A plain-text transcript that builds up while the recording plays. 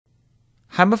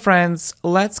Hi my friends,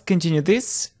 let's continue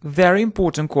this very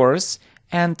important course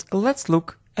and let's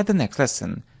look at the next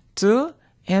lesson. To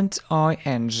and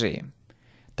ing.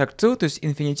 Так, to, то есть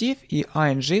инфинитив, и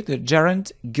ing, то есть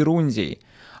gerund, герундий.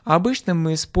 Обычно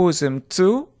мы используем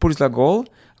to плюс глагол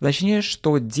в значении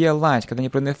 «что делать», когда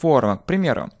неправильная форма. К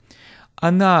примеру,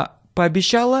 она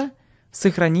пообещала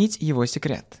сохранить его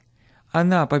секрет.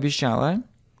 Она пообещала,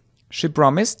 she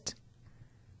promised,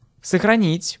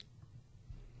 сохранить.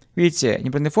 Видите,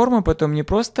 неправильная форма, потом не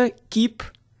просто keep,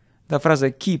 да, фраза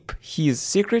keep his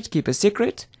secret, keep a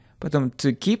secret, потом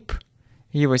to keep,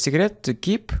 его секрет, to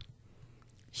keep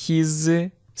his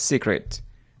secret.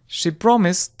 She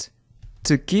promised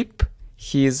to keep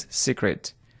his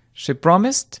secret. She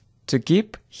promised to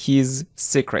keep his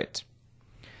secret.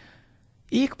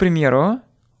 И, к примеру,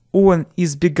 он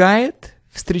избегает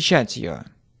встречать ее.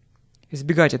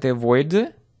 Избегать — это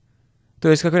avoid. То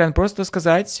есть, как вариант, просто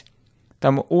сказать,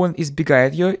 там, он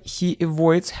избегает ее, he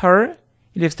avoids her,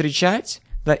 или встречать,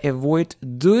 да, avoid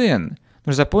doing.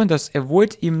 Нужно запомнить, что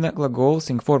avoid именно глагол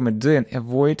sing формы doing,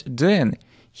 avoid doing.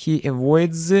 He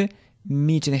avoids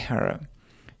meeting her.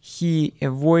 He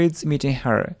avoids meeting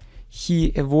her.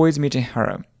 He avoids meeting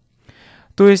her.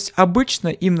 То есть, обычно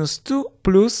именно с to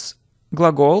плюс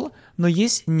глагол, но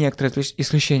есть некоторые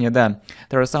исключения, да.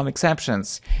 There are some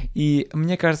exceptions. И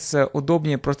мне кажется,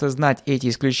 удобнее просто знать эти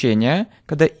исключения,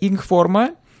 когда ing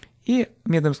форма и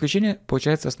методом исключения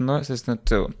получается основное, соответственно,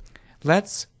 to.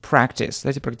 Let's practice.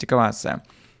 Давайте практиковаться.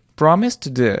 Promise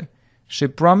to do.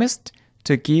 She promised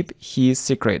to keep his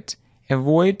secret.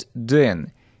 Avoid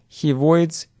doing. He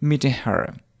avoids meeting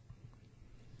her.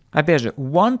 Опять же,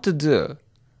 want to do.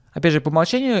 Опять же, по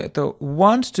умолчанию это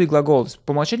want to и глагол.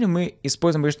 По умолчанию мы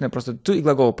используем обычно просто to и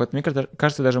глагол, поэтому, мне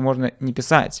кажется, даже можно не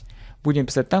писать. Будем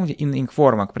писать там, где именно ing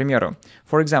форма. К примеру,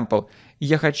 for example,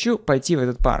 я хочу пойти в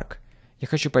этот парк. Я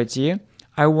хочу пойти.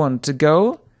 I want to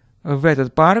go в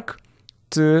этот парк.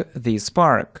 To this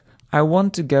park. I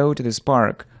want to go to this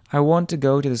park. I want to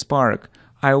go to this park.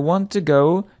 I want to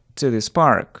go to this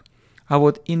park. А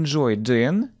вот enjoy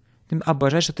doing,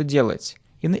 обожать что-то делать.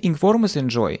 Именно ing форма с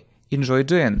enjoy. Enjoy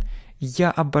doing.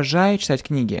 Я обожаю читать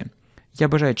книги. Я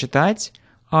обожаю читать.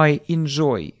 I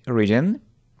enjoy reading.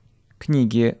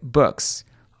 Книги, books.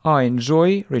 I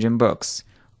enjoy reading books.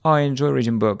 I enjoy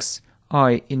reading books.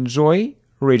 I enjoy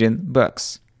reading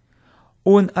books.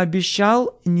 Он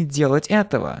обещал не делать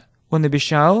этого. Он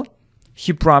обещал,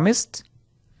 he promised,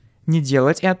 не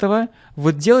делать этого.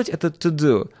 Вот делать это to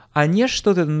do, а не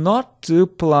что-то not to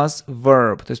plus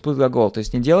verb, то есть плюс глагол. То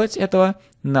есть не делать этого,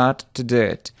 not to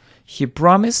do it. He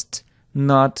promised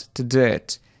not to do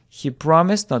it. He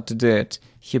promised not to do it.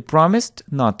 He promised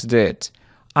not to do it.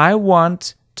 I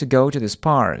want to go to this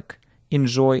park.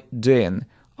 Enjoy doing.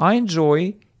 I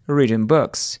enjoy reading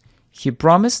books. He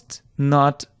promised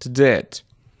not to do it.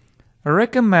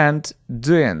 Recommend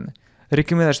doing.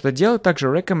 Рекомендовать что делать, также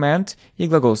recommend и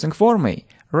глагол с ing формой.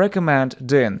 Recommend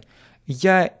doing.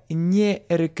 Я не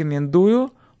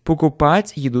рекомендую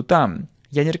покупать еду там.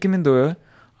 Я не рекомендую.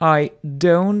 I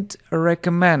don't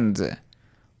recommend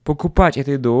покупать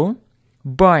эту еду.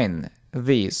 Buying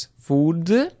this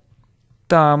food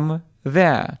там,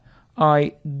 there.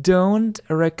 I don't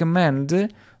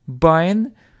recommend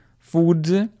buying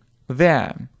food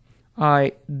there.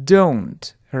 I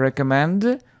don't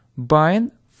recommend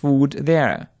buying food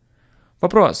there.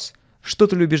 Вопрос. Что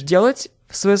ты любишь делать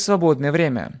в свое свободное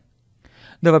время?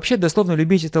 Да, вообще, дословно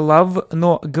любить это love,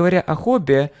 но говоря о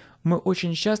хобби, мы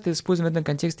очень часто используем в этом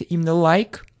контексте именно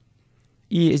like.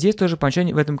 И здесь тоже по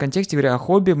окончании в этом контексте, говоря о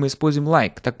хобби, мы используем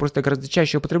like. Так просто гораздо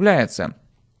чаще употребляется.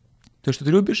 То, что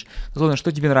ты любишь, дословно,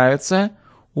 что тебе нравится.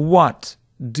 What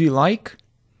do you like?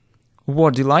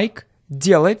 What do you like?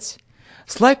 Делать.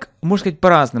 С like можно сказать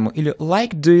по-разному. Или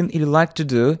like doing, или like to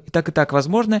do. И так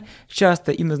возможно.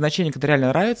 Часто именно значение, которое реально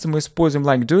нравится, мы используем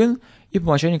like doing. И по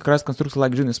умолчанию как раз конструкцию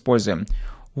like doing используем.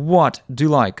 What do you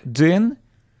like doing?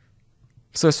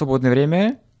 В свое свободное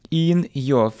время. In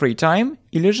your free time.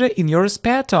 Или же in your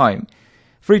spare time.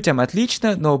 Free time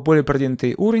отлично, но более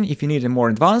продвинутый уровень. If you need a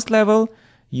more advanced level,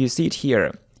 you see it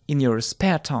here. In your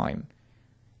spare time.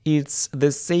 It's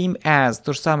the same as,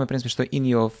 то же самое, в принципе, что in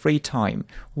your free time.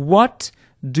 What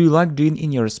do you like doing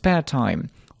in your spare time?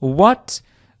 What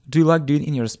do you like doing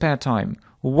in your spare time?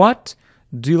 What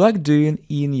do you like doing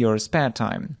in your spare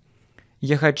time?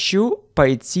 Я хочу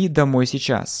пойти домой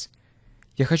сейчас.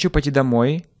 Я хочу пойти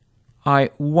домой.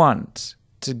 I want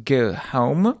to go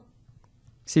home.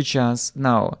 Сейчас,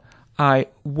 now. I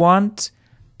want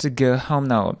to go home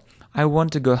now. I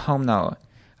want to go home now.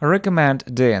 Recommend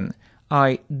doing.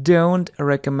 I don't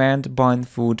recommend buying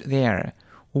food there.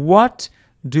 What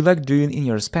do you like doing in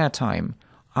your spare time?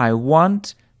 I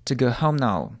want to go home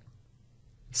now.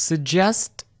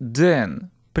 Suggest doing.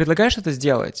 Предлагаешь что-то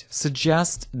сделать?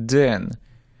 Suggest doing.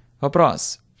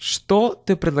 Вопрос. Что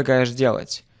ты предлагаешь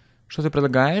делать? Что ты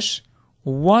предлагаешь?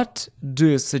 What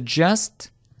do you suggest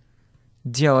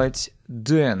делать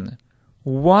doing?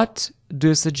 What do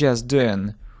you suggest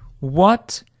doing?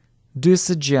 What do you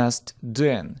suggest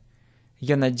doing?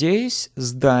 Я надеюсь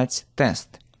сдать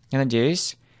тест. Я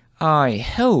надеюсь. I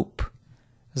hope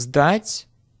сдать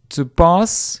to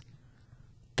pass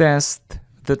test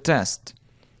the test.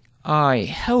 I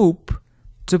hope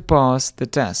to pass the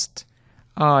test.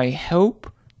 I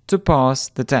hope to pass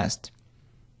the test.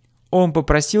 Он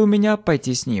попросил меня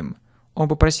пойти с ним. Он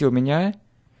попросил меня.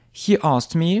 He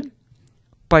asked me.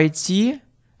 Пойти.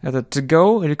 Это to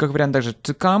go. Или как вариант также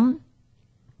to come.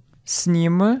 С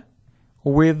ним.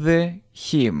 With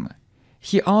him.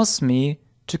 He asked me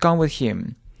to come with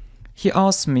him. He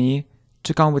asked me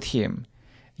to come with him.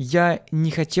 Я не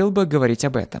хотел бы говорить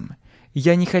об этом.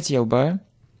 Я не хотел бы.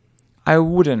 I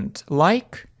wouldn't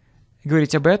like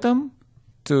говорить об этом.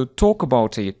 To talk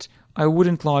about it. I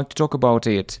wouldn't like to talk about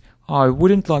it. I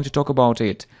wouldn't like to talk about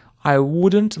it. I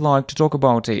wouldn't like to talk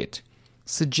about it.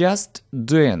 Suggest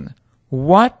doing.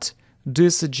 What do you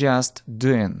suggest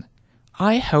doing?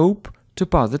 I hope to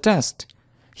pass the test.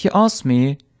 He asked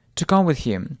me to come with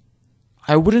him.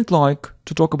 I wouldn't like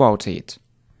to talk about it.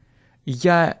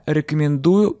 Я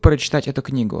рекомендую прочитать эту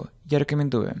книгу. Я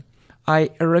рекомендую.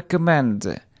 I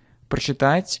recommend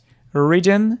прочитать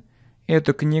reading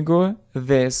эту книгу,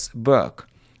 this book.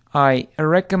 I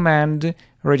recommend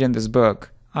reading this book.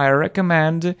 I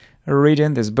recommend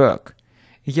reading this book.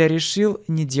 Я решил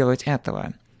не делать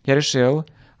этого. Я решил.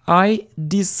 I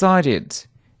decided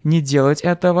не делать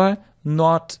этого,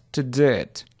 not to do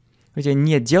it. Видите,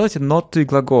 не делать, not to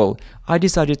глагол. I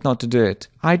decided not to do it.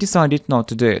 I decided not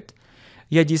to do it.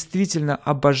 Я действительно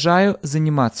обожаю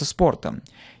заниматься спортом.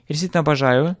 Я действительно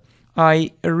обожаю.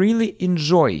 I really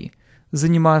enjoy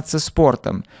заниматься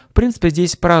спортом. В принципе,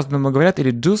 здесь по-разному говорят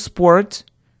или do sport,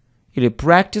 или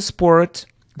practice sport,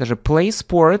 даже play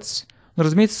sports. Но,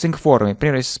 разумеется, в синг-форме.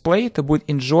 Например, если play, это будет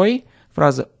enjoy,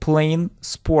 фраза playing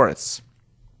sports.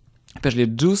 Опять же,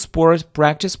 do sport,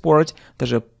 practice sport,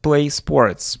 даже play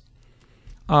sports.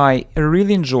 I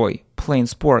really enjoy playing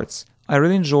sports. I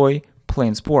really enjoy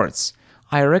playing sports.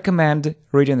 I recommend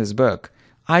reading this book.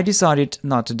 I decided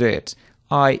not to do it.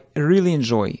 I really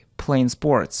enjoy playing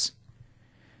sports.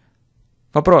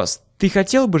 Вопрос. Ты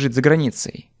хотел бы жить за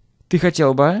границей? Ты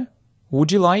хотел бы?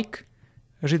 Would you like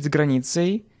жить за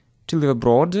границей? To live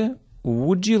abroad?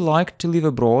 Would you like to live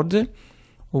abroad?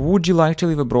 Would you like to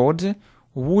live abroad?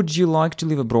 Would you like to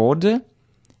live abroad?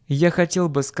 Я хотел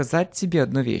бы сказать тебе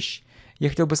одну вещь. Я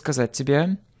хотел бы сказать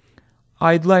тебе.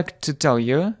 I'd like to tell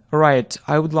you. Right,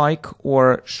 I would like,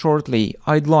 or shortly,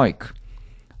 I'd like.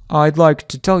 I'd like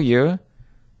to tell you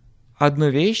одну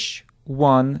вещь,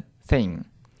 one thing.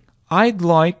 I'd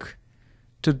like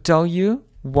to tell you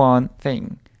one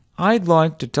thing. I'd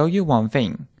like to tell you one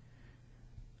thing.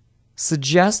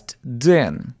 Suggest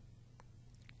then,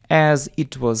 as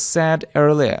it was said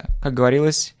earlier, как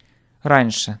говорилось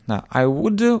раньше. I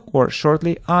would, or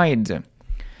shortly, I'd.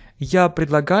 Я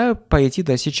предлагаю пойти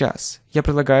туда сейчас. Я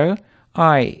предлагаю,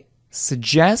 I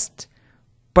suggest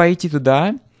пойти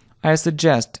туда. I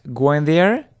suggest going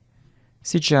there.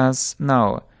 Сейчас,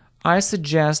 now. I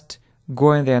suggest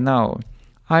going there now.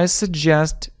 I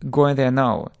suggest going there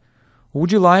now.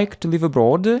 Would you like to live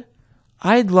abroad?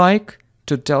 I'd like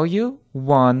to tell you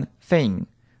one thing.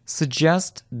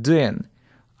 Suggest doing.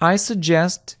 I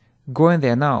suggest going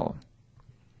there now.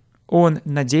 Он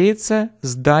надеется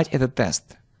сдать этот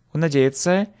тест. Он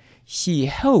надеется,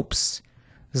 he hopes,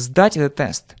 сдать этот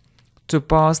тест. To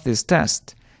pass this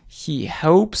test. He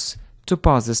hopes to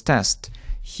pass this test.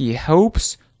 He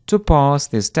hopes to pass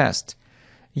this test.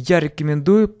 Я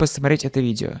рекомендую посмотреть это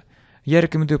видео. Я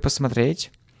рекомендую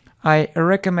посмотреть. I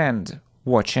recommend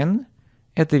watching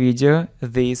это видео,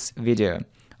 this video.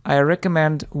 I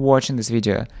recommend watching this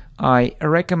video. I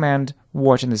recommend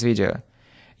watching this video.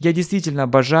 Я действительно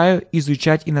обожаю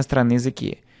изучать иностранные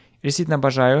языки. Я действительно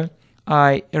обожаю.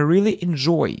 I really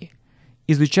enjoy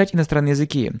изучать иностранные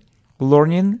языки.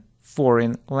 Learning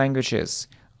foreign languages.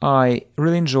 I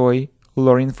really enjoy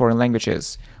learning foreign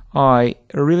languages. I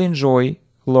really enjoy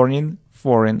learning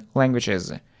foreign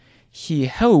languages. He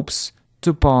hopes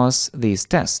to pass this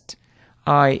test.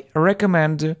 I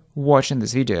recommend watching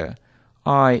this video.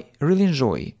 I really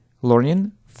enjoy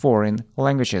learning foreign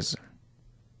languages.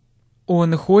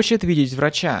 Он хочет видеть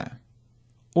врача.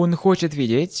 Он хочет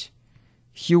видеть.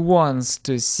 He wants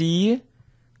to see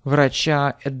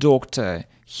врача, a doctor.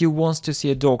 He wants to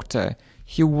see a doctor.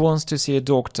 He wants to see a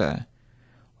doctor.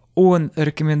 Он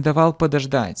рекомендовал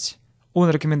подождать. Он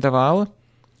рекомендовал.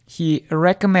 He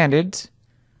recommended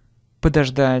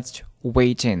подождать.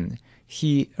 Waiting.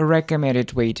 He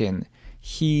recommended waiting.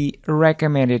 He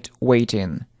recommended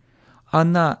waiting.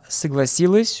 Она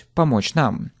согласилась помочь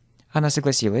нам. Она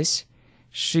согласилась.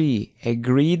 She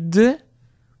agreed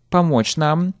помочь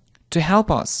нам. To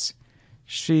help us.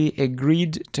 She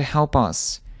agreed to help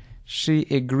us. She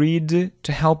agreed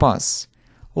to help us.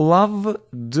 Love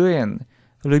doing.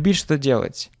 Любить что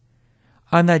делать.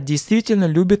 Она действительно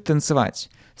любит танцевать.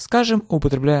 Скажем,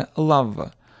 употребляя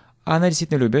love. Она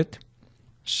действительно любит.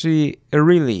 She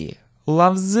really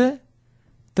loves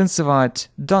танцевать,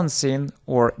 dancing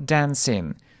or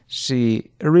dancing.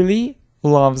 She really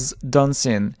loves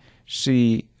dancing.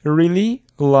 She really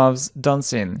loves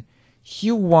dancing.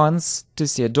 He wants to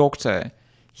see a doctor.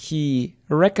 He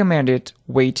recommended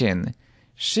waiting.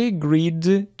 She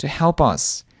agreed to help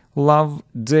us. Love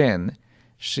doing.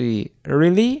 She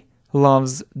really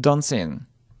loves dancing.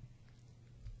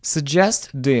 Suggest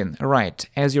doing. Right,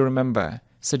 as you remember.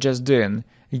 Suggest doing.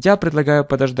 Я предлагаю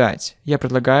подождать. Я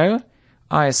предлагаю.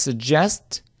 I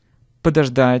suggest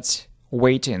подождать.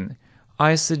 Waiting.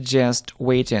 I suggest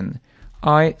waiting.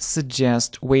 I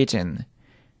suggest waiting.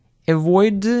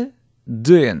 Avoid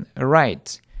doing.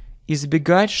 Right.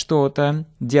 Избегать что-то.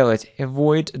 Делать.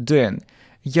 Avoid doing.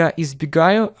 Я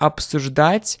избегаю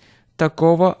обсуждать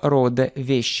такого рода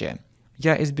вещи.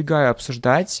 Я избегаю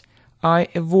обсуждать. I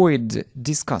avoid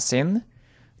discussing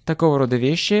такого рода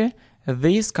вещи.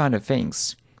 These kind of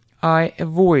things. I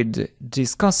avoid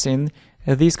discussing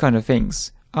these kind of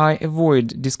things. I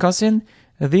avoid discussing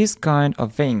these kind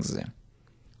of things.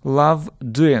 Love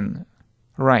doing.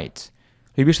 Right.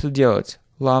 Любишь что делать.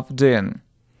 Love doing.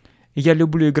 Я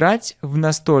люблю играть в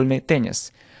настольный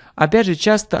теннис. Опять же,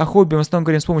 часто о хобби мы в основном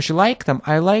говорим с помощью like. Там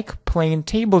I like playing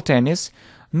table tennis.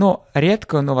 Но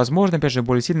редко, но возможно, опять же,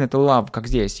 более сильно это love, как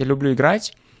здесь. Я люблю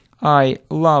играть. I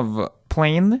love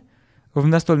playing в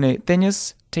настольный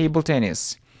теннис, table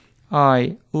tennis.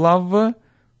 I love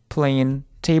playing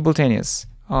table tennis.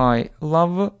 I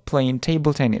love playing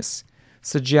table tennis.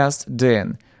 Suggest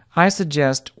doing. I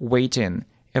suggest waiting.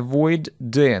 Avoid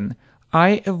doing.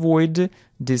 I avoid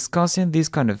discussing these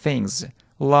kind of things.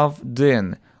 Love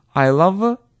doing. I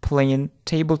love playing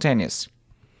table tennis.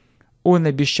 Он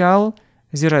обещал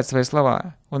сдержать свои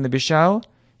слова. Он обещал,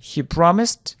 he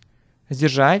promised,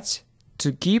 сдержать,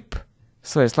 to keep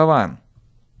свои слова.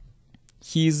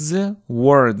 His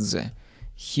words.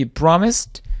 He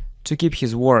promised to keep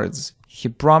his words. He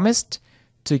promised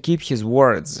to keep his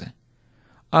words.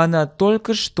 Она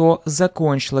только что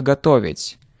закончила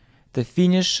готовить. The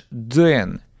finish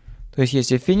doing. То есть,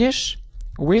 если finish,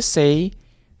 we say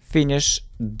finish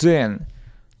doing.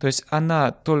 То есть,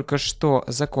 она только что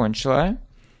закончила.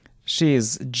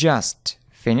 She's just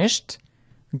finished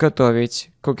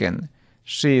готовить cooking.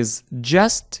 She's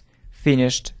just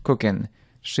finished cooking.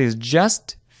 She's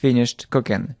just finished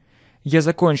cooking. Я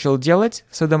закончил делать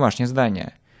свое домашнее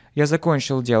задание. Я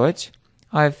закончил делать.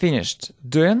 I finished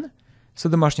doing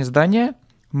свое домашнее задание.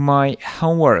 My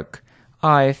homework.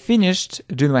 I finished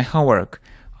doing my homework.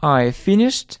 I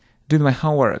finished doing my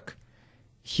homework.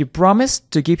 He promised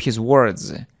to keep his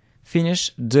words.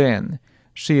 Finish doing.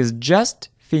 She is just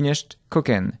finished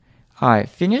cooking. I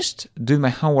finished doing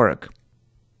my homework.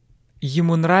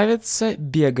 Ему нравится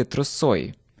бегать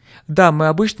трусой. Да, мы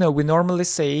обычно, we normally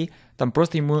say, там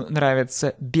просто ему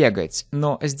нравится бегать.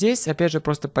 Но здесь, опять же,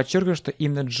 просто подчеркиваю, что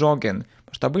именно jogging.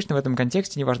 Потому что обычно в этом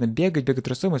контексте, неважно, бегать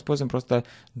трусой, мы используем просто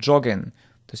jogging.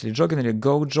 То есть или jogging, или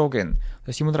go jogging. То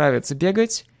есть ему нравится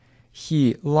бегать.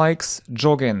 He likes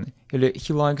jogging. Или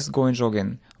he likes going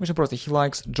jogging. Обычно просто he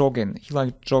likes jogging. He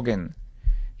likes jogging.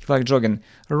 He likes jogging.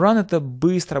 Run — это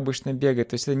быстро обычно бегать.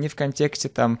 То есть это не в контексте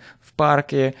там в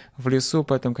парке, в лесу.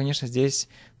 Поэтому, конечно, здесь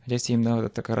именно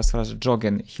вот такая раз фраза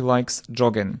jogging. He likes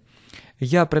jogging.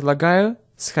 Я предлагаю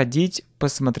сходить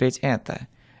посмотреть это.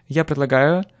 Я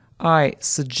предлагаю I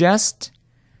suggest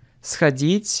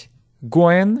сходить,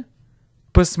 going,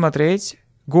 посмотреть,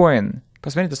 going.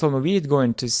 Посмотреть, дословно увидеть,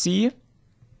 going to see.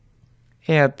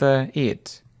 Это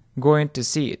it. Going to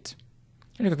see it.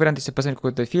 Или как вариант, если посмотреть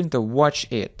какой-то фильм, то watch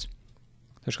it.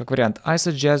 То есть как вариант I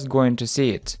suggest going to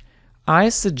see it. I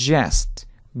suggest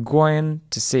going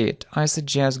to see it. I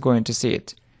suggest going to see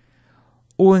it.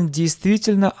 Он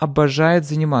действительно обожает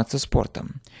заниматься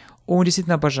спортом. Он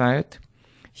действительно обожает.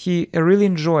 He really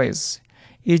enjoys.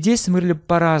 И здесь мы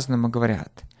по-разному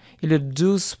говорят. Или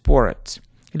do sport.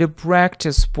 Или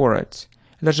practice sport.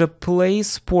 даже play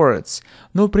sports.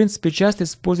 Ну, в принципе, часто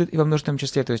используют и во множественном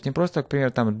числе. То есть не просто, к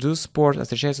примеру, там do sport, а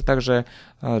встречается также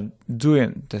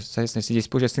doing. То есть, соответственно, здесь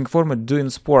получается информа doing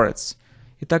sports.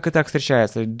 И так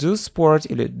встречается. Do sport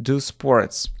или do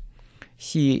sports.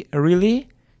 He really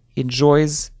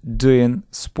enjoys doing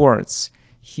sports.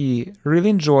 He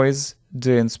really enjoys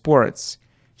doing sports.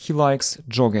 He likes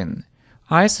jogging.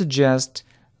 I suggest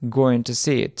going to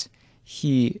see it.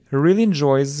 He really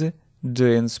enjoys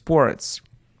doing sports.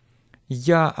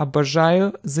 Я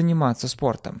обожаю заниматься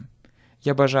спортом.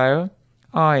 Я обожаю.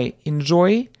 I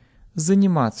enjoy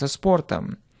заниматься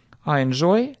спортом. I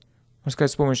enjoy, можно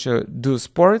сказать с помощью do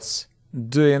sports,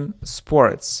 doing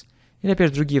sports. Или опять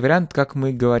же другие варианты, как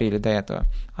мы говорили до этого.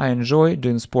 I enjoy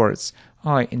doing sports.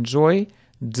 I enjoy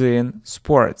doing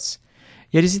sports.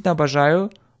 Я действительно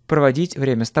обожаю проводить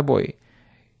время с тобой.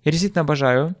 Я действительно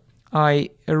обожаю.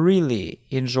 I really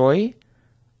enjoy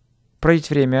проводить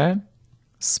время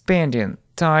spending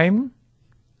time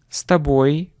с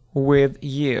тобой with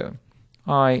you.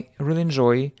 I really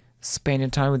enjoy spending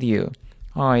time with you.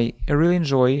 I really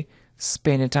enjoy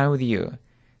spending time with you.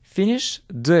 Finish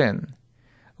doing.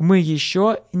 Мы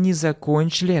еще не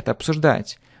закончили это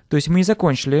обсуждать. То есть мы не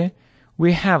закончили.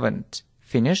 We haven't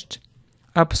finished.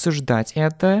 Обсуждать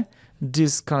это.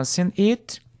 Discussing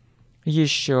it.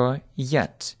 Еще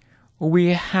yet.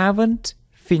 We haven't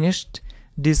finished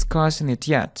discussing it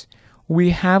yet.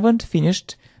 We haven't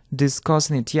finished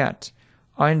discussing it yet.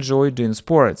 I enjoy doing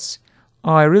sports.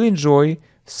 I really enjoy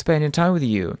spending time with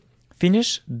you.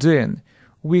 Finish doing.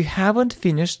 We haven't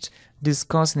finished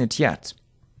discussing it yet.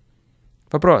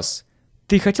 Вопрос.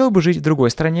 Ты хотел бы жить в другой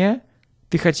стране?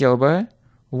 Ты хотел бы?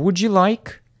 Would you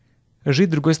like? Жить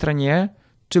в другой стране?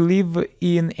 To live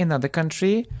in another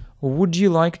country? Would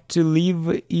you like to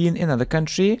live in another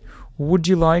country? Would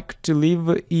you like to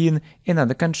live in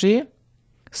another country?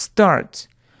 Start.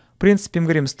 В принципе, мы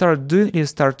говорим start doing или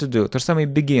start to do. То же самое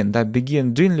begin, да,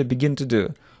 begin doing или begin to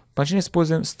do. Поначалу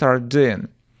используем start doing.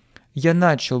 Я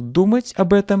начал думать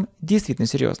об этом действительно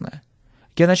серьезно.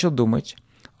 Я начал думать.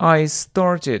 I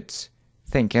started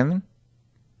thinking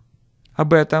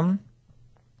об этом,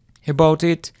 about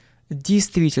it,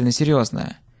 действительно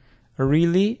серьезно.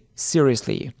 Really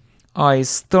seriously. I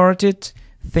started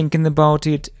thinking about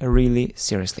it really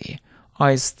seriously.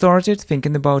 I started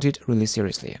thinking about it really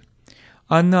seriously.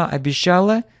 Она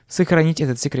обещала сохранить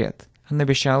этот секрет. Она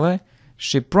обещала,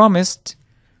 she promised,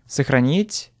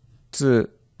 сохранить, to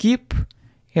keep,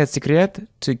 этот секрет,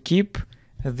 to keep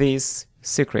this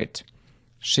secret.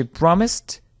 She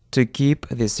promised to keep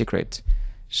this secret.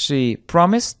 She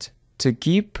promised to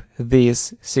keep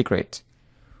this secret.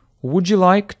 Would you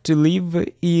like to live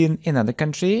in another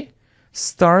country?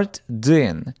 Start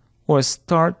doing or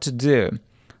start to do.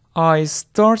 I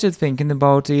started thinking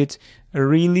about it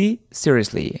really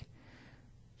seriously.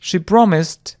 She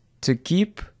promised to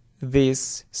keep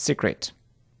this secret.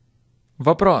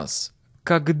 Вопрос.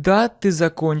 Когда ты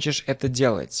закончишь это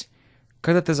делать?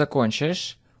 Когда ты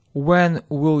закончишь? When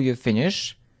will you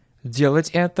finish? Делать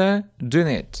это.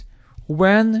 Doing it.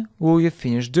 When will you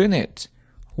finish doing it?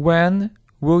 When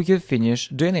will you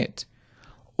finish doing it?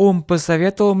 Он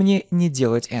посоветовал мне не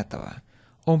делать этого.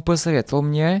 Он посоветовал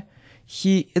мне.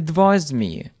 He advised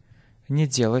me. Не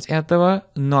делать этого.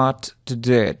 Not to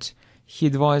do it. He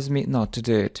advised me not to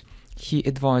do it. He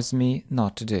advised me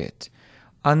not to do it.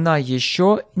 Она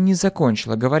еще не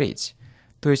закончила говорить.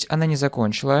 То есть она не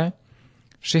закончила.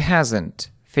 She hasn't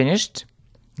finished.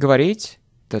 Говорить.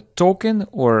 The talking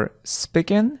or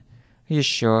speaking.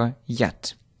 Еще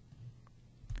yet.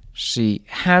 She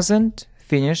hasn't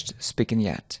finished speaking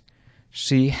yet.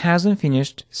 She hasn't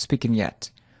finished speaking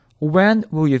yet. When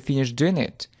will you finish doing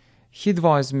it? He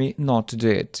advised me not to do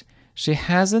it. She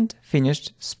hasn't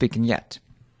finished speaking yet.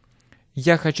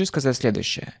 Я хочу сказать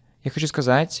следующее. Я хочу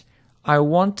сказать I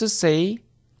want to say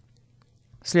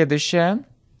следующее.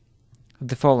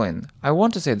 The following. I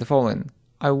want to say the following.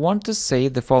 I want to say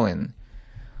the following.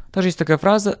 Также есть такая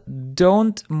фраза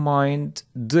don't mind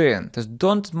doing. То есть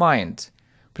don't mind.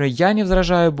 Например, я не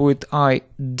возражаю будет I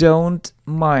don't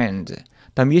mind.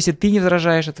 Там, если ты не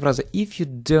возражаешь, это фраза if you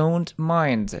don't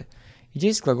mind. И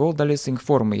здесь глагол далее с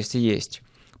формы, если есть.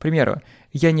 К примеру,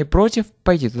 я не против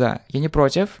пойти туда. Я не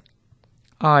против.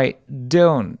 I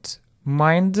don't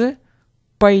mind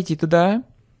пойти туда.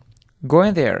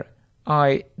 Going there.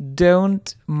 I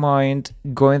don't mind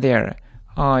going there.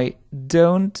 I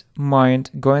don't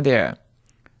mind going there.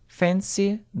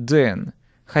 Fancy doing.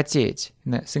 Хотеть.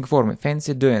 С формы.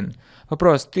 Fancy doing.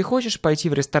 Вопрос. Ты хочешь пойти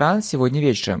в ресторан сегодня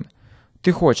вечером?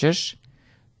 Ты хочешь.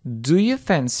 Do you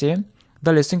fancy?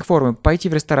 Далее с формы. Пойти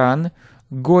в ресторан.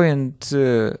 Going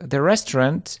to the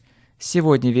restaurant.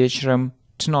 сегодня вечером,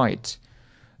 tonight.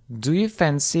 Do you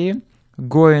fancy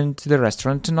going to the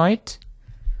restaurant tonight?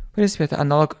 В принципе, это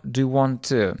аналог do you want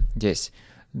to здесь.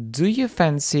 Do you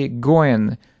fancy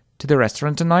going to the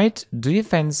restaurant tonight? Do you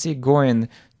fancy going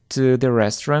to the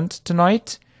restaurant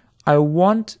tonight? I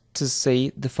want to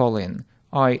say the following.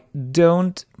 I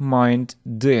don't mind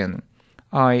doing.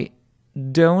 I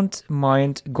don't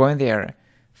mind going there.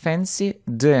 Fancy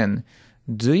doing.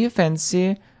 Do you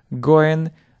fancy going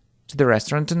to the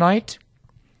restaurant tonight?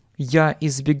 Я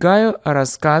избегаю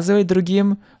рассказывать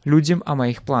другим людям о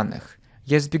моих планах.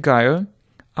 Я избегаю.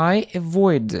 I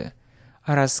avoid.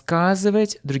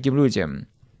 Рассказывать другим людям.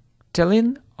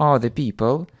 Telling other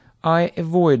people. I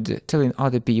avoid telling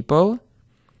other people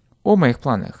о моих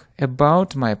планах.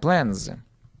 About my plans.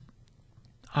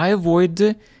 I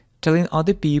avoid telling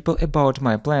other people about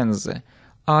my plans.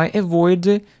 I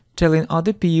avoid telling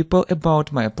other people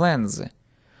about my plans.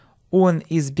 Он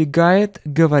избегает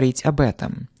говорить об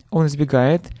этом. Он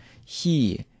избегает.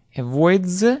 He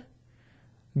avoids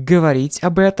говорить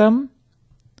об этом.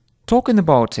 Talking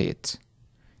about it.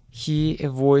 He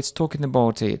avoids talking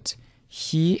about it.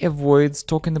 He avoids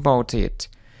talking about it.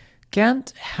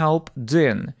 Can't help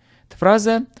doing. Эта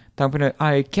фраза, там, например,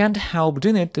 I can't help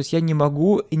doing it, то есть я не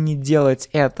могу не делать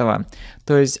этого.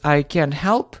 То есть I can't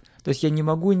help, то есть я не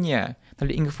могу не,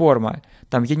 или информа.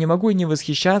 Там я не могу не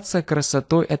восхищаться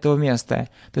красотой этого места.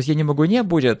 То есть я не могу не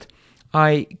будет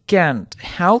I can't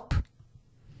help.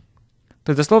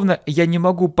 То есть дословно я не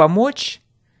могу помочь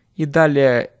и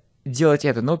далее делать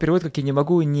это, но перевод как я не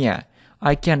могу не.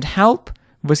 I can't help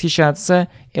восхищаться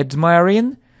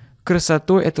admiring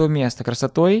красотой этого места,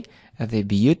 красотой the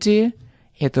beauty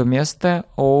этого места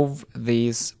of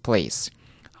this place.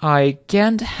 I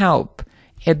can't help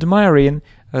admiring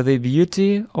the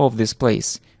beauty of this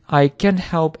place. I can't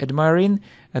help admiring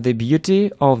the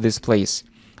beauty of this place.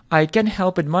 I can't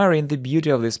help admiring the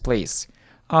beauty of this place.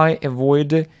 I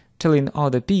avoid telling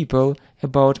other people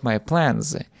about my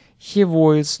plans. He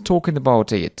avoids talking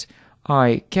about it.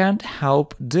 I can't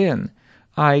help doing.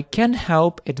 I can't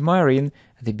help admiring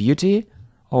the beauty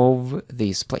of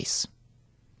this place.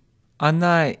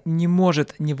 Она не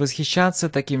может не восхищаться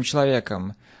таким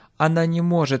человеком. Она не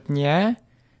может не...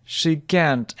 She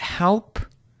can't help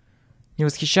не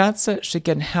восхищаться. She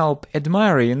can't help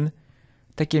admiring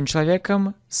таким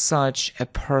человеком such a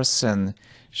person.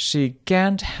 She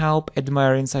can't help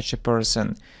admiring such a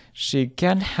person. She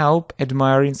can't help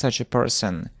admiring such a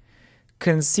person.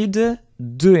 Consider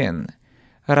doing.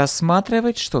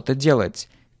 Рассматривать, что-то делать.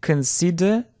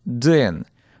 Consider doing.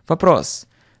 Вопрос.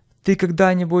 Ты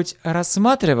когда-нибудь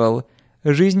рассматривал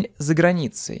жизнь за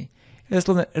границей? Это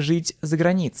словно «жить за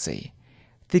границей».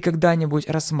 Ты когда-нибудь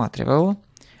рассматривал?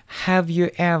 Have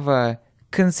you ever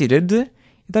considered?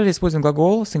 И далее используем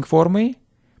глагол с информой.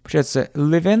 Получается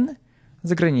living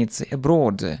за границей,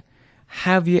 abroad.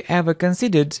 Have you ever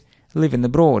considered living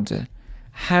abroad?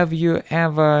 Have you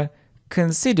ever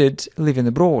considered living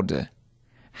abroad?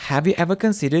 Have you ever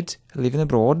considered living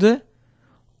abroad?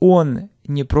 Он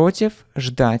не против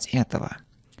ждать этого.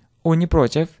 Он не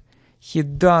против. He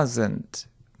doesn't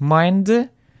mind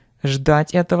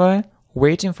ждать этого.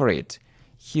 Waiting for it.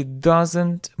 He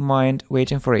doesn't mind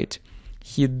waiting for it.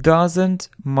 He doesn't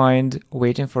mind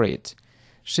waiting for it.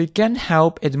 She can't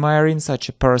help admiring such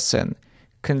a person.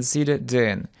 Consider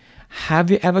doing. Have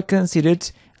you ever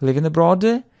considered living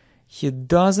abroad? He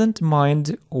doesn't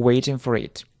mind waiting for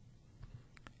it.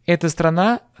 Эта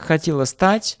страна хотела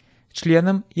стать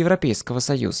членом Европейского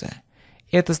Союза.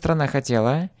 Эта страна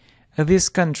хотела,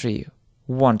 this country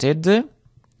wanted,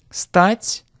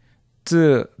 стать,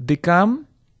 to become,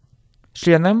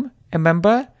 членом, a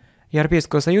member,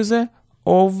 Европейского Союза,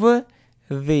 of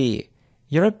the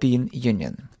European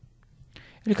Union.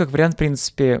 Или как вариант, в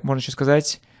принципе, можно еще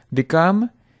сказать, become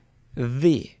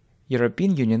the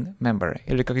European Union member.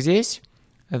 Или как здесь,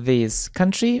 this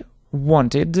country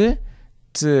wanted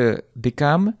to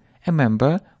become a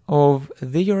member of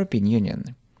the European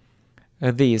Union.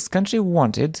 This country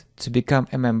wanted to become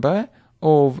a member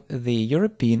of the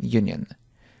European Union.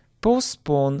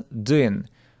 Postpone doing.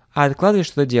 Откладывать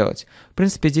что-то делать. В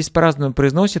принципе, здесь по-разному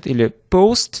произносят или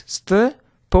post,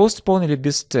 postpone или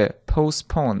без т.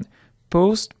 Postpone.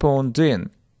 Postpone doing.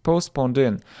 Postpone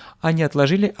doing. Они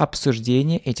отложили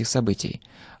обсуждение этих событий.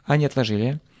 Они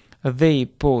отложили. They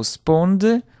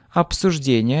postponed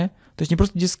обсуждение. То есть не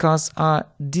просто discuss, а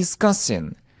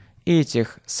discussing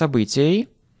этих событий.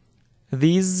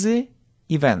 These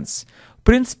events. В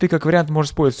принципе, как вариант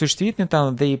можно использовать существительное,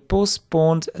 там they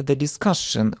postponed the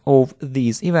discussion of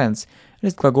these events. Или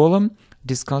с глаголом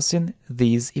discussing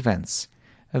these events.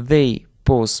 They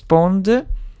postponed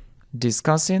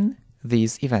discussing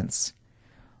these events.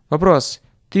 Вопрос.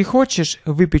 Ты хочешь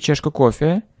выпить чашку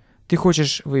кофе? Ты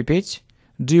хочешь выпить?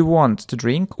 Do you want to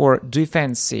drink or do you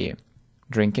fancy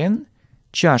drinking?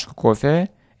 Чашку кофе.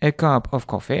 A cup of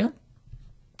coffee.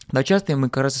 Да, часто мы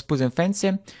как раз используем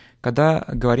fancy, когда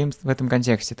говорим в этом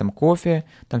контексте. Там кофе,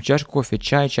 там чашка кофе,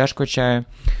 чай, чашка чая.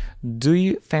 Do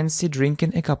you fancy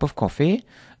drinking a cup of coffee?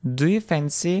 Do you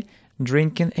fancy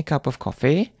drinking a cup of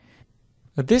coffee?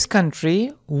 This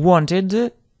country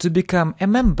wanted to become a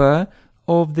member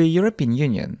of the European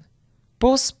Union.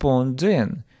 Postponed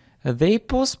doing. They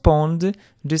postponed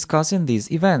discussing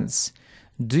these events.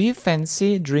 Do you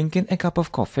fancy drinking a cup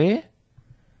of coffee?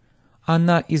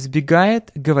 Она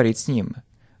избегает говорить с ним.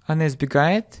 Она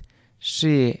избегает.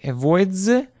 She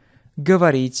avoids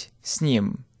говорить с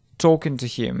ним. Talking to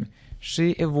him.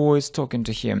 She avoids talking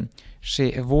to him.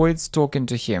 She avoids talking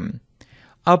to him.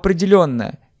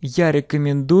 Определенно, я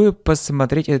рекомендую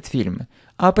посмотреть этот фильм.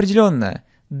 Определенно.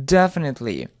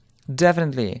 Definitely.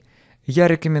 Definitely. Я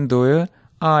рекомендую.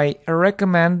 I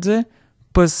recommend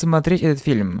посмотреть этот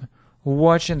фильм.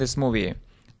 Watching this movie.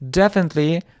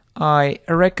 Definitely, I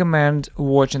recommend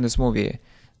watching this movie.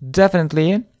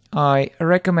 Definitely, I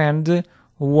recommend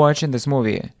watching this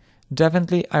movie.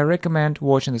 Definitely, I recommend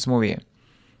watching this movie.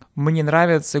 Мне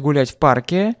нравится гулять в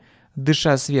парке,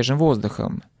 дыша свежим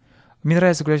воздухом. Мне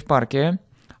нравится гулять в парке.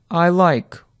 I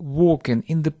like walking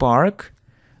in the park.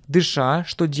 Дыша,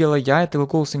 что делаю я, это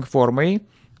глагол-синг формой.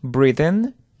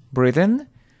 Breathing, breathing.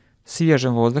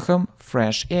 Свежим воздухом.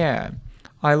 Fresh air.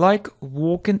 I like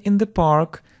walking in the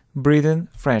park, breathing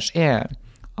fresh air.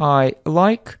 I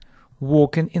like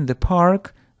walking in the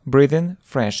park, breathing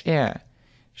fresh air.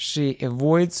 She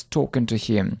avoids talking to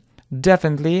him.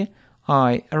 Definitely,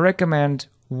 I recommend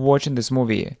watching this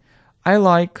movie. I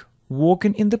like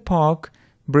walking in the park,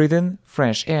 breathing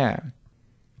fresh air.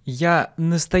 Я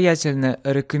настоятельно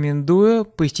рекомендую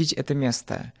посетить это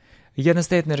место. Я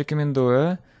настоятельно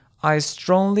рекомендую. I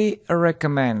strongly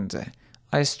recommend.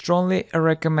 I strongly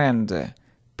recommend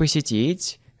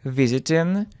посетить,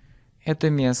 visiting это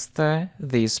место,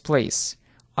 this place.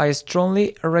 I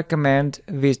strongly recommend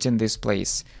visiting this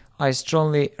place. I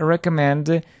strongly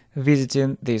recommend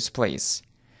visiting this place.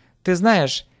 Ты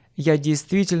знаешь, я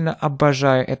действительно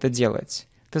обожаю это делать.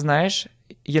 Ты знаешь,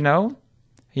 you know,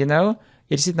 я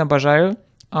действительно обожаю.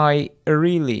 I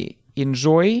really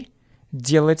enjoy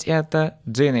делать это,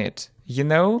 doing it. You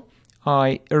know,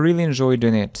 I really enjoy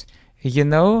doing it. You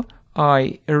know,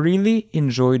 I really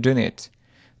enjoy doing it.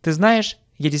 Ты знаешь,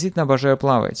 я действительно обожаю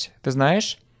плавать. Ты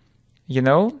знаешь? You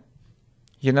know,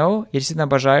 я действительно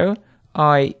обожаю.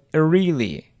 I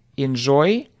really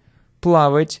enjoy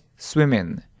плавать,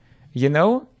 swimming. You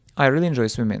know, I really enjoy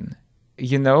swimming.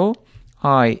 You know,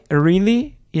 I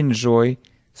really enjoy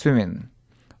swimming.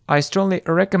 I strongly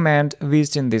recommend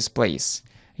visiting this place.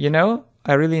 You know,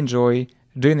 I really enjoy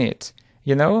doing it.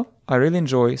 You know, I really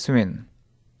enjoy swimming.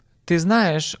 Ты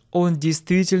знаешь, он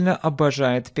действительно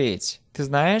обожает петь. Ты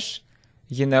знаешь?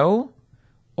 You know,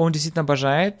 он действительно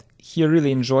обожает. He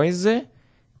really enjoys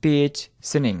петь,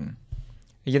 singing.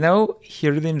 You know, he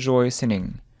really enjoys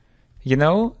singing. You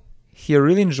know, he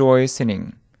really enjoys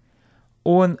singing.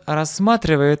 Он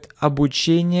рассматривает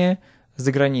обучение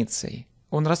за границей.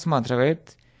 Он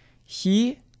рассматривает.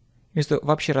 He, вместо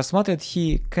вообще рассматривает,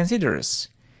 he considers.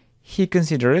 He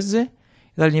considers.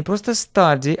 Далее не просто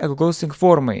study, а глагол-синг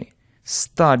формой.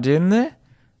 Studying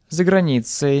за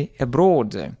границей,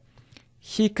 abroad.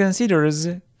 He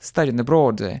considers studying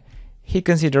abroad. He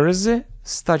considers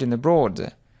studying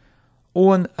abroad.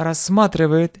 Он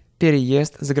рассматривает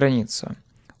переезд за границу.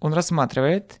 Он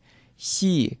рассматривает.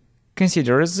 He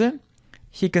considers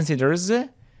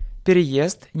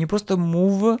переезд, не просто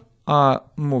move, а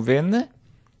moving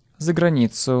за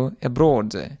границу,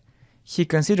 abroad. He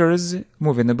considers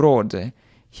moving abroad.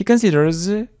 He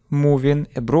considers moving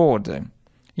abroad.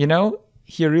 You know,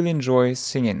 he really enjoys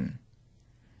singing.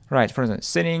 Right, for instance,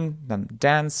 singing,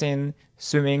 dancing,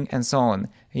 swimming, and so on.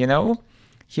 You know,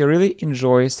 he really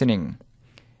enjoys singing.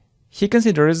 He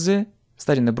considers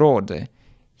studying abroad.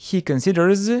 He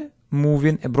considers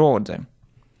moving abroad.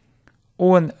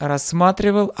 Он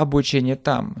рассматривал обучение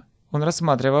там. Он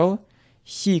рассматривал.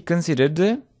 He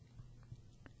considered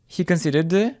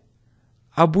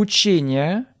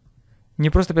обучение, не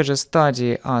просто, опять же,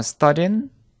 study, а studying,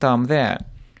 там, there.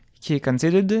 He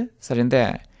considered studying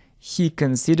there. He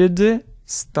considered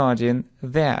studying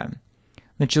there.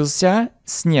 Начался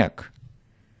снег.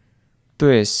 То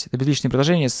есть, это безличное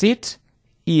предложение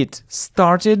it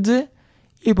started,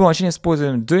 и по умолчанию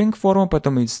используем doing форму,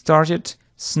 поэтому it started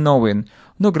snowing.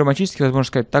 Но грамматически возможно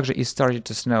сказать также it started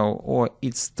to snow, or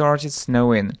it started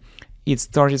snowing. It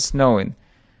started snowing.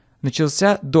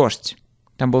 начался дождь.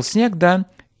 Там был снег, да?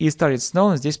 It started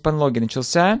snow, здесь по аналогии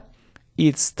начался.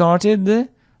 It started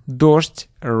дождь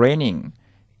raining.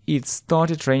 It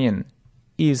started raining.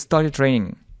 It started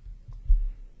raining.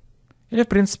 Или, в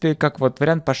принципе, как вот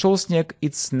вариант пошел снег,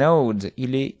 it snowed,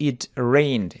 или it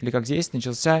rained, или как здесь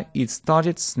начался, it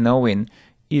started snowing,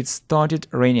 it started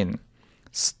raining.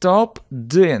 Stop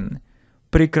doing.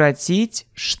 Прекратить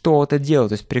что-то делать.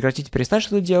 То есть прекратить, перестать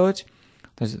что-то делать.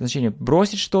 То есть значение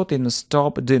бросить что-то, именно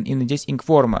stop doing, именно здесь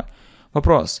инк-форма.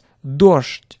 Вопрос.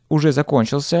 Дождь уже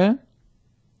закончился.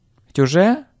 Ведь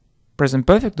уже present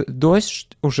perfect,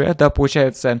 дождь уже, да,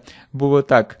 получается, было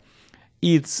так.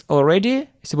 It's already,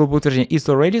 если было бы утверждение, it's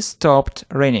already stopped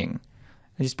raining.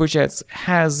 Здесь получается,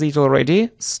 has it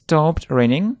already stopped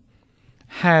raining?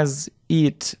 Has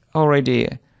it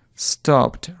already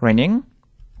stopped raining?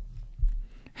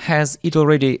 Has it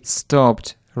already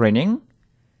stopped raining?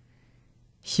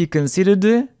 He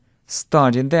considered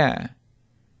starting there.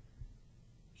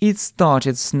 It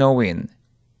started snowing.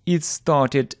 It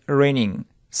started raining.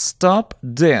 Stop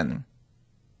then.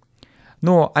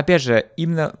 Но, опять же,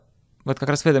 именно вот как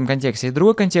раз в этом контексте. И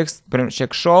другой контекст, например,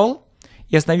 человек шел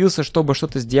и остановился, чтобы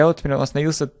что-то сделать. Например, он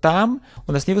остановился там,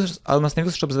 он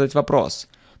остановился, чтобы задать вопрос.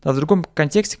 Но в другом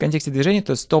контексте, движения,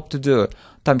 то stop to do.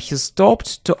 Там he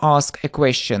stopped to ask a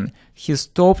question. He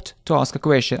stopped to ask a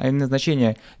question. А именно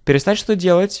значение перестать что-то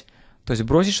делать, то есть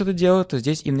бросить что-то делать, то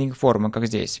здесь именно форма, как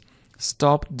здесь.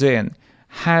 Stop doing.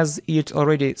 Has it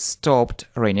already stopped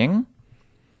raining?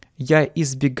 Я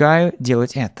избегаю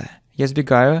делать это. Я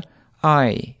избегаю.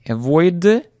 I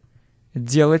avoid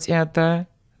делать это.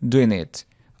 Doing it.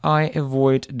 I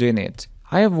avoid doing it.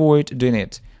 I avoid doing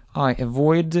it. I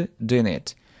avoid doing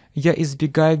it. Я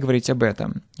избегаю говорить об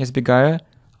этом. Я избегаю.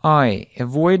 I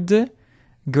avoid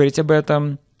говорить об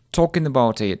этом. Talking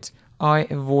about it. I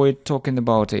avoid talking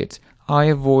about it.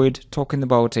 I avoid talking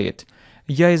about it.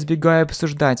 Я избегаю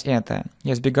обсуждать это.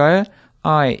 Я избегаю.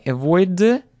 I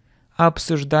avoid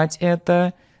обсуждать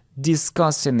это.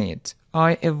 Discussing it.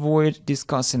 I avoid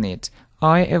discussing it.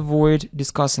 I avoid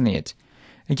discussing it.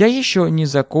 Я еще не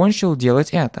закончил делать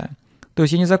это. То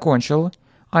есть я не закончил.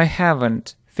 I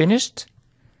haven't finished.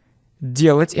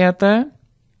 Делать это.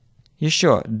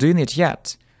 Еще. Doing it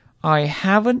yet. I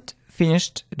haven't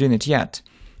finished doing it yet.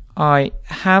 I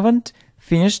haven't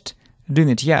finished doing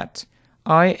it yet.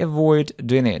 I avoid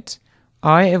doing it.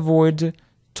 I avoid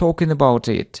talking about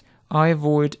it. I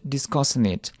avoid discussing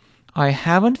it. I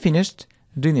haven't finished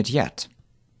doing it yet.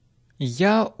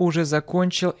 Я уже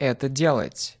закончил это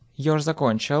делать. Я уже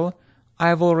закончил.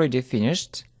 I've already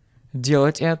finished.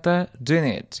 Делать это.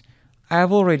 Doing it.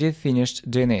 I've already finished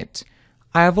doing it.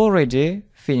 I've already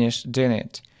finished doing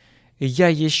it. Я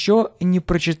еще не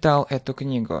прочитал эту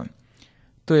книгу.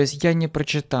 То есть я не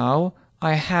прочитал.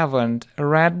 I haven't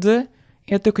read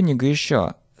эту книгу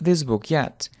еще. This book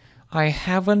yet. I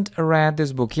haven't read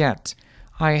this book yet.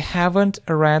 I haven't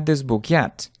read this book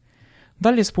yet.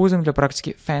 Далее используем для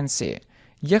практики fancy.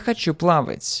 Я хочу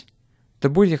плавать. То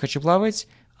будет я хочу плавать.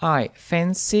 I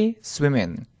fancy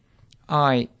swimming.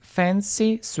 I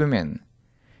fancy swimming.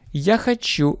 Я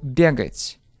хочу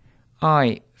бегать.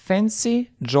 I fancy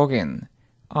jogging.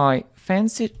 I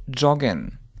fancy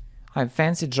jogging. I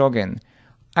fancy jogging.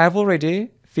 I've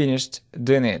already finished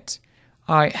doing it.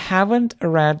 I haven't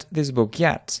read this book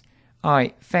yet.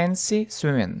 I fancy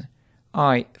swimming.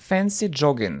 I fancy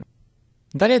jogging.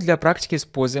 Далее для практики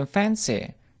используем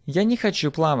fancy. Я не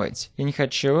хочу плавать. Я не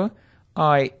хочу.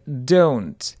 I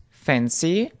don't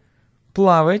fancy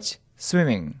плавать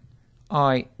swimming.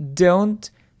 I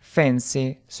don't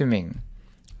fancy swimming.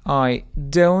 I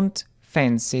don't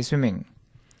fancy swimming.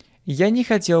 Я не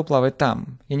хотел плавать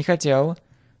там. Я не хотел.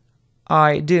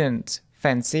 I didn't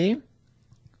fancy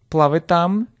плавать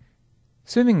там.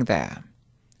 Swimming there.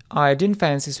 I didn't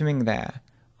fancy swimming there.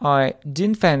 I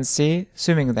didn't fancy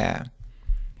swimming there.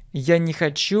 Я не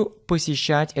хочу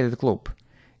посещать этот клуб.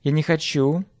 Я не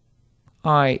хочу.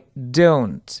 I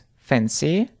don't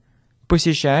fancy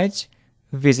посещать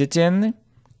visiting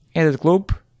этот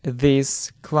клуб.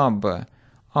 This club.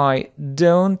 I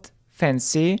don't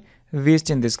fancy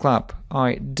visiting this club.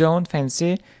 I don't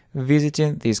fancy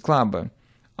visiting this club.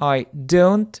 I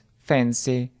don't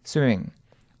fancy swimming.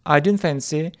 I don't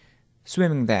fancy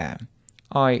swimming there.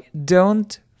 I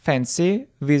don't fancy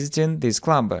visiting this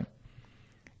club.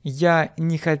 Я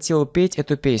не хотел петь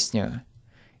эту песню.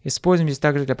 Используем здесь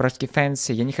также для практики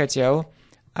fancy. Я не хотел.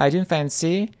 I didn't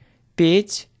fancy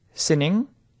петь, singing,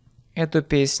 эту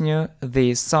песню,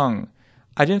 this song.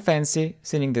 I didn't fancy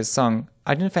singing this song.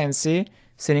 I didn't fancy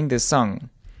singing this song.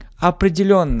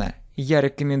 Определенно, я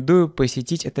рекомендую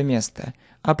посетить это место.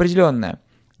 Определенно.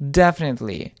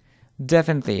 Definitely.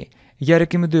 Definitely. Я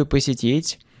рекомендую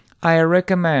посетить. I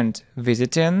recommend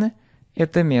visiting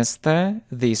это место,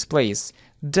 this place.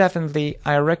 Definitely,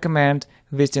 I recommend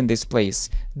visiting this place.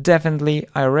 Definitely,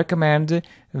 I recommend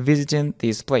visiting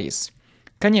this place.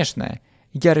 Конечно,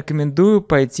 я рекомендую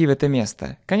пойти в это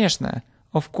место. Конечно.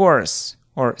 Of course,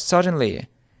 or certainly.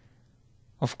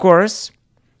 Of course,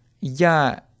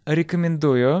 я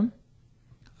рекомендую.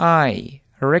 I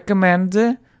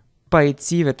recommend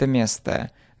пойти в это место.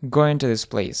 Going to this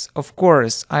place. Of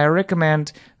course, I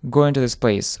recommend going to this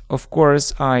place. Of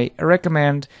course, I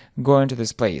recommend going to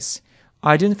this place.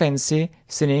 I don't fancy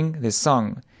singing this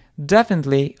song.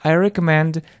 Definitely, I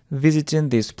recommend visiting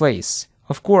this place.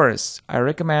 Of course, I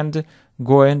recommend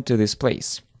going to this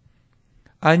place.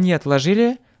 Они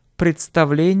отложили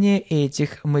представление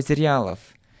этих материалов.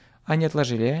 Они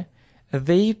отложили.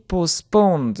 They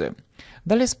postponed.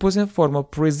 Далее используем форму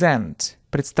present.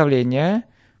 Представление.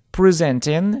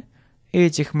 Presenting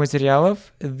этих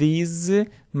материалов. These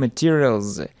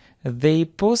materials. They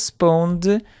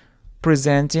postponed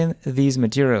presenting these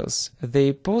materials.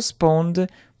 They postponed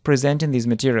presenting these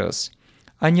materials.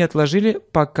 Они отложили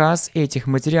показ этих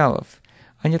материалов.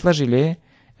 Они отложили.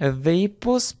 They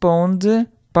postponed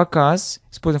показ.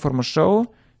 Используем форму show.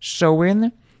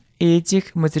 Showing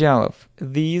этих материалов.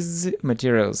 These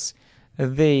materials.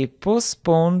 They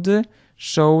postponed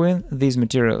showing these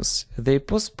materials. They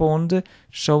postponed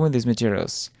showing these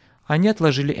materials. Они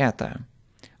отложили это.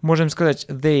 Можем сказать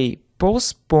they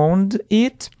postponed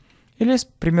it. Или, к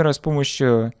примеру, с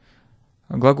помощью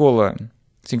глагола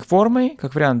синг-формой,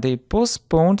 как вариант they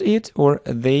postponed it or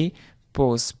they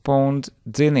postponed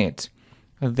doing it.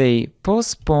 They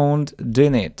postponed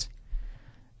doing it.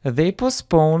 They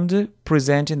postponed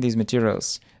presenting these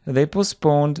materials. They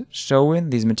postponed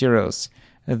showing these materials.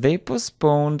 They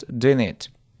postponed doing it.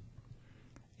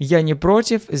 Я не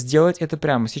против сделать это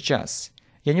прямо сейчас.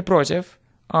 Я не против.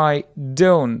 I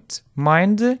don't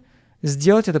mind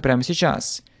сделать это прямо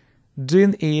сейчас.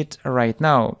 Doing it right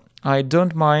now. I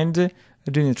don't mind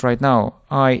doing it right now.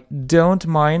 I don't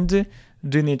mind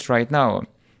doing it right now.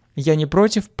 Я не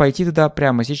против пойти туда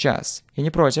прямо сейчас. Я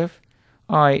не против.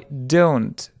 I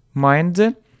don't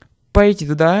mind пойти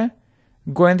туда.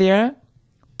 Going there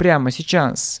прямо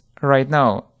сейчас. Right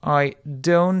now. I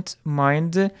don't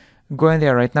mind going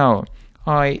there right now.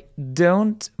 I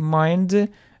don't mind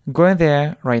going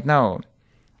there right now.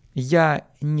 Я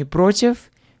не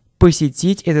против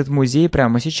посетить этот музей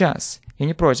прямо сейчас. Я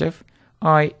не против.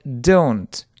 I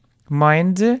don't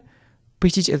mind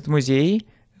посетить этот музей.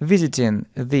 Visiting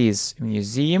this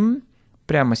museum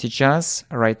прямо сейчас.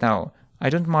 Right now. I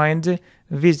don't mind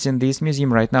visiting this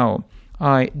museum right now.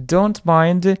 I don't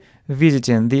mind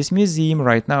visiting this museum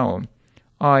right now.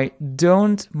 I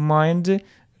don't mind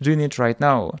doing it right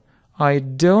now. I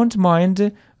don't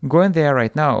mind going there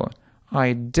right now.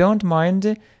 I don't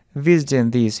mind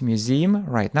visiting this museum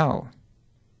right now.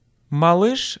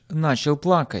 Малыш начал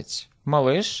плакать.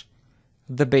 Малыш,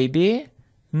 the baby,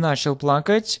 начал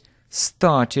плакать,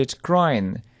 started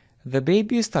crying. The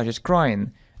baby started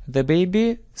crying. The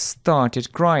baby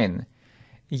started crying.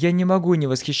 Я не могу не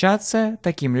восхищаться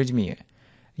такими людьми.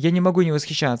 Я не могу не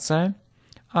восхищаться.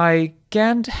 I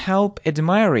can't help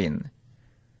admiring.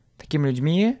 Такими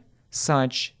людьми.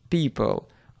 Such people.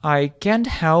 I can't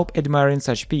help admiring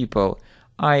such people.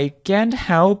 I can't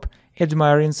help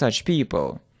admiring such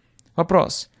people.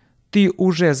 Вопрос. Ты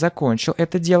уже закончил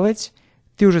это делать?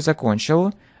 Ты уже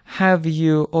закончил. Have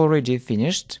you already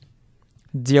finished?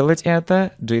 Делать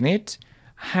это. Doing it.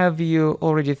 Have you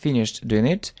already finished doing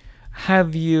it?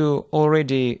 Have you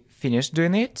already finished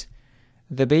doing it?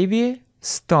 The baby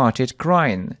started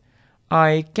crying.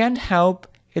 I can't help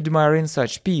admiring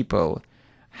such people.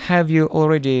 Have you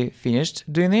already finished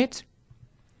doing it?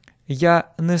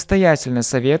 Я настоятельно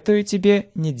советую тебе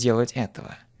не делать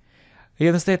этого.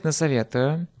 Я настоятельно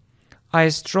советую. I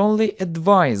strongly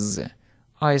advise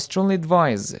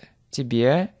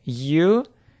тебе, you,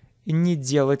 не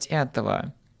делать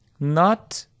этого.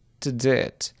 Not to do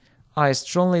it. I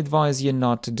strongly advise you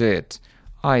not to do it.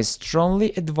 I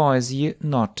strongly advise you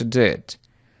not to do it.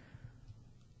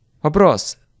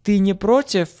 Вопрос. Ты не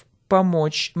против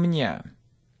помочь мне?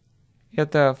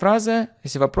 Эта фраза,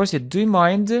 если в вопросе do you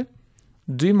mind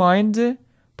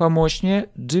помочь мне?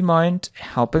 Do you mind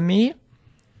helping me?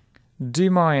 Do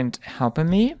you mind helping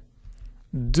me?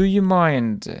 Do you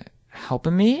mind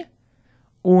helping me?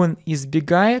 Он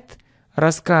избегает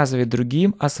рассказывать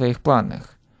другим о своих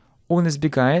планах. Он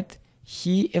избегает,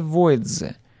 he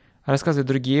avoids, рассказывать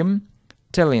другим,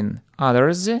 telling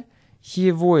others, he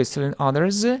avoids telling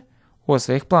others о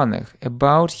своих планах,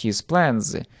 about his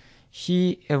plans.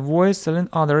 He avoids telling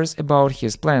others about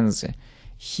his plans.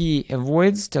 He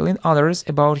avoids telling others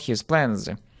about his plans.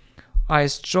 I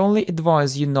strongly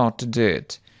advise you not to do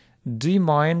it. Do you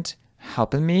mind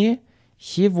helping me?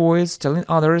 He avoids telling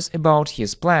others about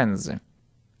his plans.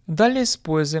 Далее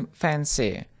используем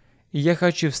fancy. Я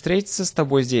хочу встретиться с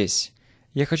тобой здесь.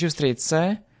 Я хочу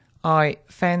встретиться. I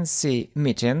fancy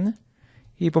meeting.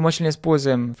 И помощно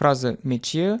используем фразу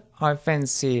meet you. I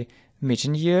fancy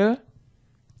meeting you.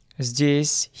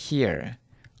 Здесь here.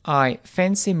 I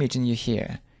fancy meeting you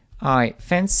here. I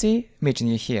fancy meeting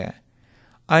you here.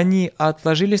 Они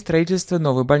отложили строительство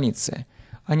новой больницы.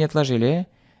 Они отложили.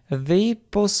 They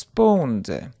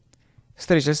postponed.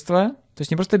 Строительство, то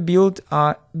есть не просто build,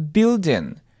 а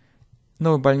building.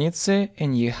 Новой больницы, a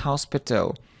new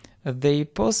hospital. They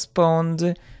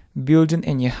postponed building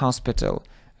a new hospital.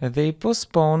 They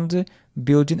postponed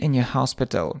building a new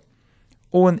hospital.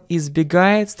 Он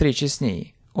избегает встречи с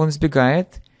ней. Он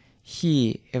избегает.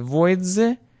 He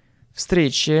avoids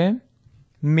встречи,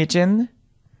 meeting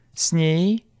с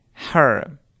ней,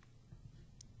 her.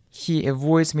 He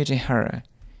avoids meeting her.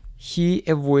 He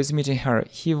avoids meeting her.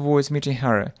 He avoids meeting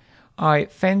her. I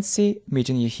fancy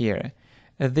meeting you here.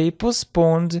 They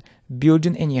postponed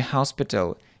building a new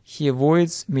hospital. He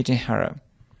avoids meeting her.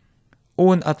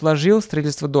 Он отложил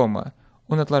строительство дома.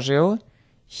 Он отложил.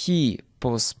 He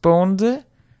postponed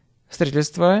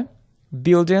строительство,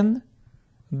 building,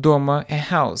 дома, a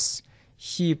house.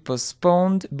 He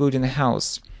postponed building a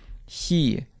house.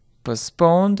 He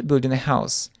postponed building a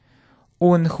house.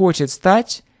 Он хочет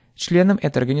стать членом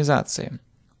этой организации.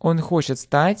 Он хочет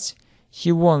стать,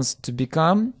 he wants to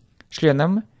become,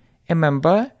 членом, a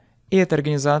member, этой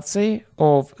организации,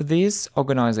 of this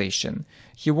organization.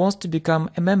 He wants to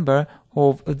become a member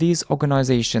of this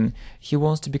organization. He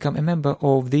wants to become a member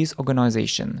of this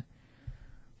organization.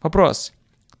 Вопрос.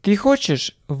 Ты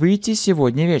хочешь выйти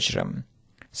сегодня вечером?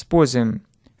 Используем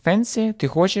fancy. Ты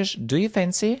хочешь? Do you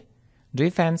fancy? Do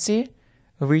you fancy?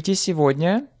 Выйти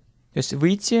сегодня. То есть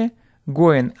выйти.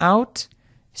 Going out.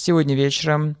 Сегодня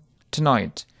вечером.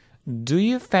 Tonight. Do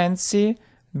you fancy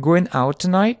going out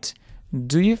tonight?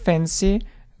 Do you fancy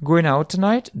going out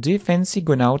tonight? Do you fancy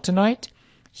going out tonight?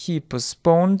 He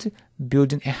postponed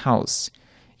building a house.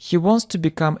 He wants to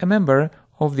become a member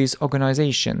of this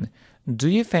organization. Do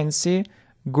you fancy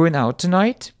going out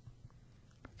tonight?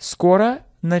 Скоро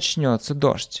начнется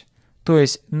дождь. То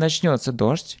есть начнется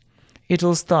дождь.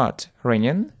 It'll start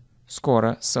raining.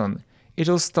 Скоро, soon.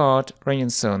 It'll start raining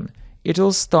soon.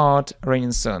 It'll start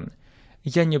raining soon.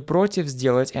 Я не против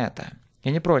сделать это.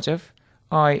 Я не против.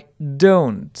 I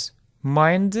don't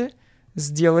mind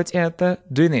сделать это.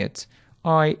 Doing it.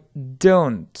 I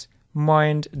don't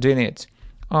mind doing it.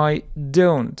 I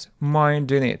don't mind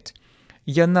doing it.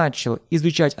 Я начал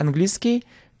изучать английский,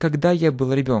 когда я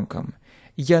был ребенком.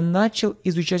 Я начал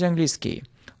изучать английский.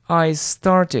 I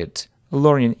started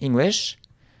learning English,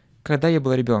 когда я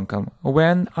был ребенком.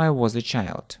 When I was a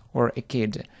child or a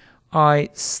kid. I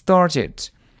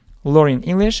started learning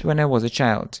English when I was a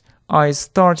child. I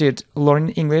started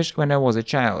learning English when I was a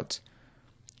child.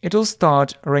 It'll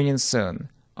start raining soon.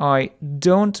 I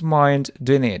don't mind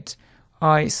doing it.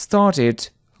 I started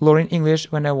learning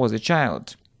English when I was a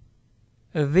child.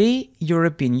 The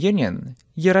European Union.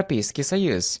 Европейский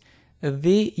Союз.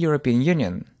 The European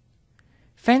Union.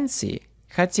 Fancy.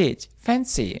 Хотеть.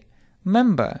 Fancy.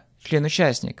 Member.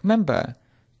 Член-участник. Member.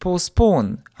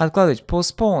 Postpone. Откладывать.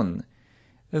 Postpone.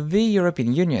 The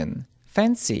European Union.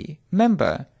 Fancy.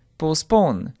 Member.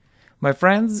 Postpone. My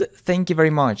friends, thank you very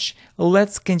much.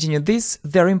 Let's continue this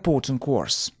very important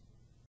course.